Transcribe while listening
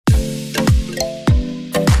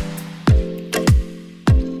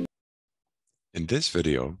In this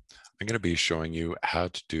video, I'm going to be showing you how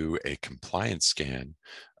to do a compliance scan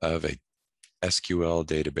of a SQL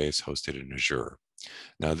database hosted in Azure.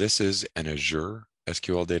 Now, this is an Azure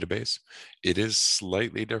SQL database. It is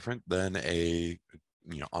slightly different than a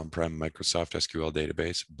on-prem Microsoft SQL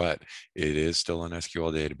database, but it is still an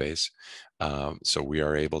SQL database. So we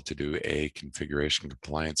are able to do a configuration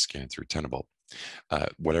compliance scan through Tenable.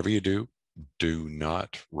 Whatever you do, do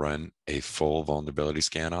not run a full vulnerability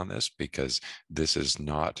scan on this because this is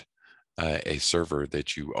not a server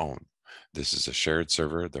that you own. This is a shared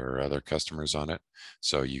server. There are other customers on it.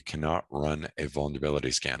 So you cannot run a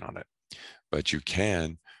vulnerability scan on it, but you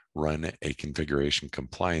can run a configuration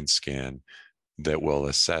compliance scan that will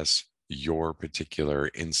assess your particular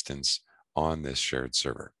instance on this shared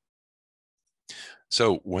server.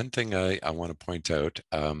 So one thing I want to point out,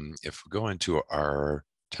 if we go into our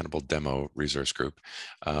Tenable demo resource group,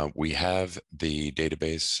 we have the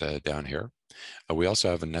database down here. We also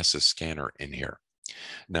have a Nessus scanner in here.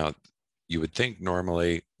 Now, you would think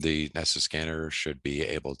normally the Nessus scanner should be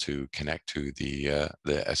able to connect to the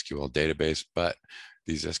SQL database, but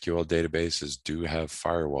these SQL databases do have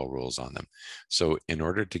firewall rules on them. So in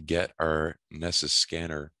order to get our Nessus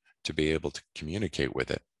scanner to be able to communicate with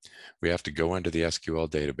it, we have to go into the SQL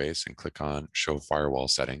database and click on Show Firewall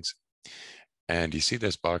Settings. And you see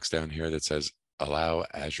this box down here that says, allow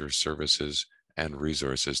Azure services and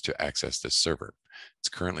resources to access this server. It's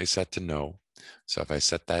currently set to no. So if I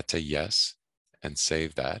set that to yes and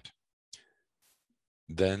save that,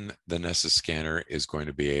 then the Nessus scanner is going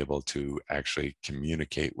to be able to actually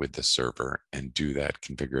communicate with the server and do that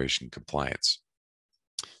configuration compliance.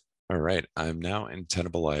 All right, I'm now in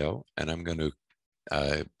Tenable.io and I'm going to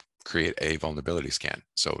create a vulnerability scan.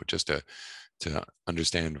 So just to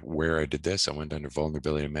understand where I did this, I went under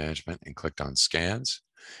Vulnerability Management and clicked on Scans.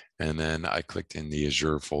 And then I clicked in the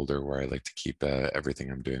Azure folder where I like to keep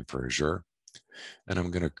everything I'm doing for Azure. And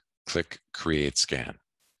I'm going to click Create Scan.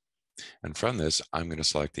 And from this, I'm going to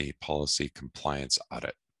select the Policy Compliance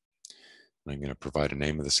Audit. And I'm going to provide a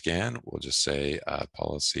name of the scan. We'll just say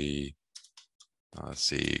Policy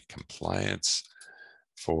Compliance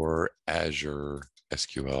for Azure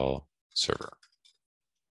SQL Server.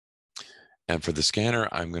 And for the scanner,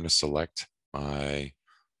 I'm going to select my,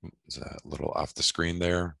 it's a little off the screen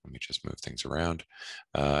there. Let me just move things around.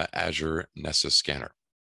 Azure Nessus Scanner.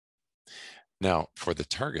 Now for the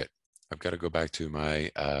target, I've got to go back to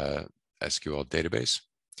my SQL database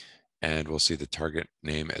and we'll see the target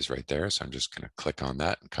name is right there. So I'm just going to click on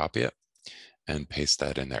that and copy it and paste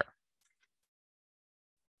that in there.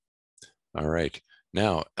 All right.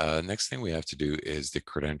 Now, next thing we have to do is the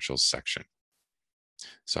credentials section.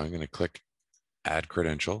 So I'm going to click Add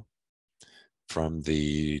Credential. From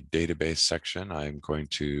the database section, I'm going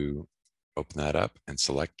to open that up and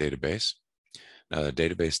select Database. Now, the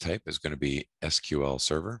database type is going to be SQL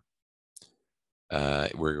Server.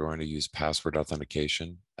 We're going to use password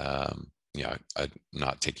authentication. I'm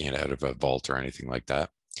not taking it out of a vault or anything like that.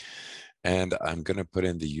 And I'm going to put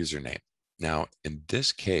in the username. Now, in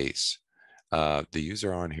this case, the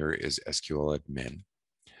user on here is SQL admin,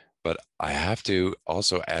 but I have to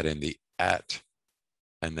also add in the @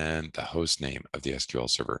 and then the host name of the SQL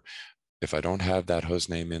server. If I don't have that host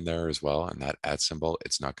name in there as well and that @ symbol,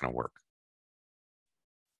 it's not going to work.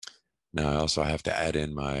 Now I also have to add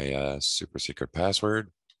in my super secret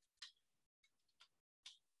password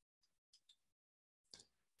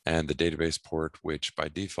and the database port, which by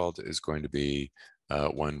default is going to be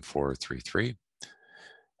 1433.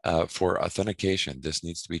 For authentication, this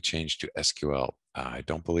needs to be changed to SQL. I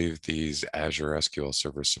don't believe these Azure SQL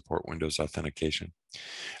Servers support Windows authentication.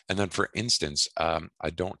 And then for instance, I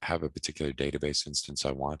don't have a particular database instance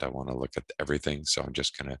I want. I want to look at everything. So I'm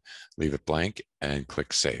just going to leave it blank and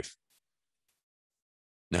click Save.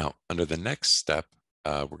 Now, under the next step,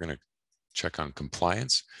 we're going to check on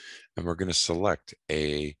compliance and we're going to select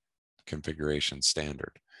a configuration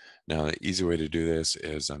standard. Now, the easy way to do this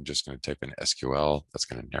is I'm just going to type in SQL. That's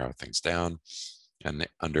going to narrow things down. And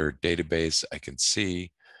under database, I can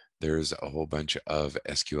see there's a whole bunch of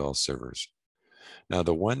SQL servers. Now,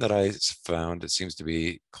 the one that I found that seems to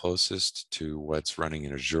be closest to what's running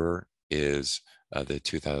in Azure is the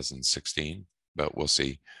 2016, but we'll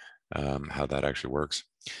see how that actually works.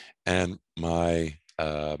 And my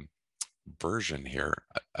version here,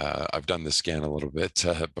 I've done the scan a little bit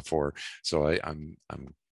before, so I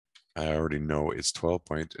already know it's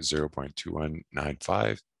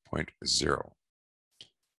 12.0.2195.0.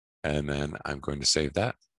 And then I'm going to save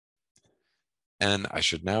that. And I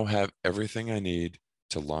should now have everything I need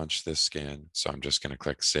to launch this scan. So I'm just going to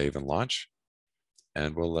click Save and Launch,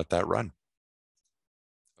 and we'll let that run.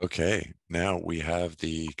 Okay, now we have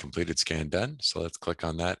the completed scan done. So let's click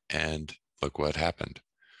on that and look what happened.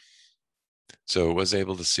 So it was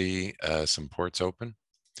able to see some ports open.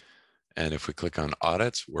 And if we click on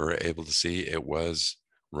audits, we're able to see it was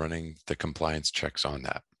running the compliance checks on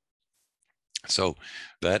that. So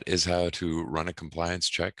that is how to run a compliance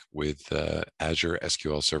check with Azure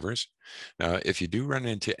SQL servers. Now, if you do run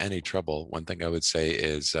into any trouble, one thing I would say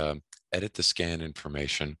is edit the scan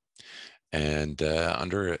information and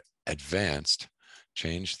under advanced,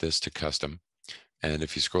 change this to custom. And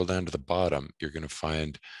if you scroll down to the bottom, you're going to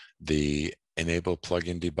find the enable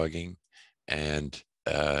plugin debugging and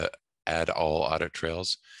add all audit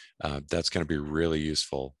trails. That's going to be really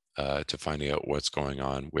useful to finding out what's going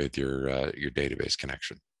on with your database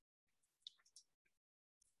connection.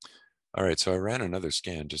 All right, so I ran another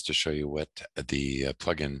scan just to show you what the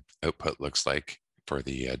plugin output looks like for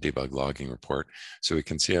the debug logging report. So we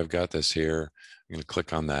can see I've got this here. I'm going to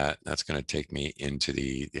click on that. That's going to take me into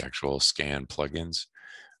the actual scan plugins.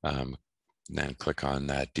 Then click on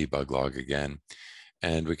that debug log again.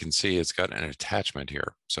 And we can see it's got an attachment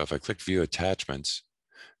here. So if I click view attachments,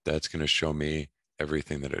 that's going to show me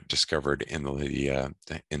everything that it discovered in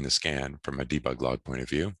the scan from a debug log point of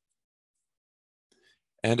view.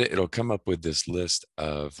 And it'll come up with this list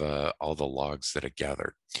of all the logs that it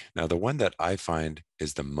gathered. Now, the one that I find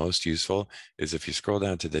is the most useful is if you scroll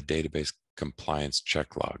down to the database compliance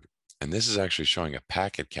check log. And this is actually showing a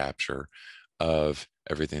packet capture of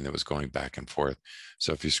everything that was going back and forth.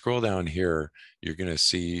 So if you scroll down here, you're going to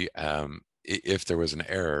see if there was an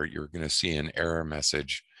error, you're going to see an error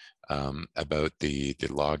message about the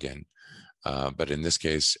login. But in this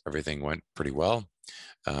case, everything went pretty well.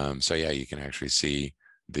 So yeah, you can actually see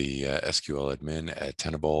the SQL admin at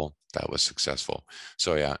Tenable, that was successful.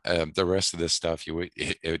 So yeah, the rest of this stuff,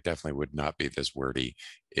 it definitely would not be this wordy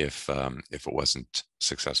if it wasn't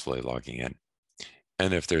successfully logging in.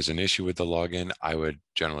 And if there's an issue with the login, I would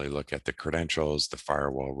generally look at the credentials, the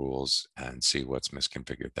firewall rules, and see what's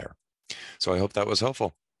misconfigured there. So I hope that was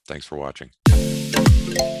helpful. Thanks for watching.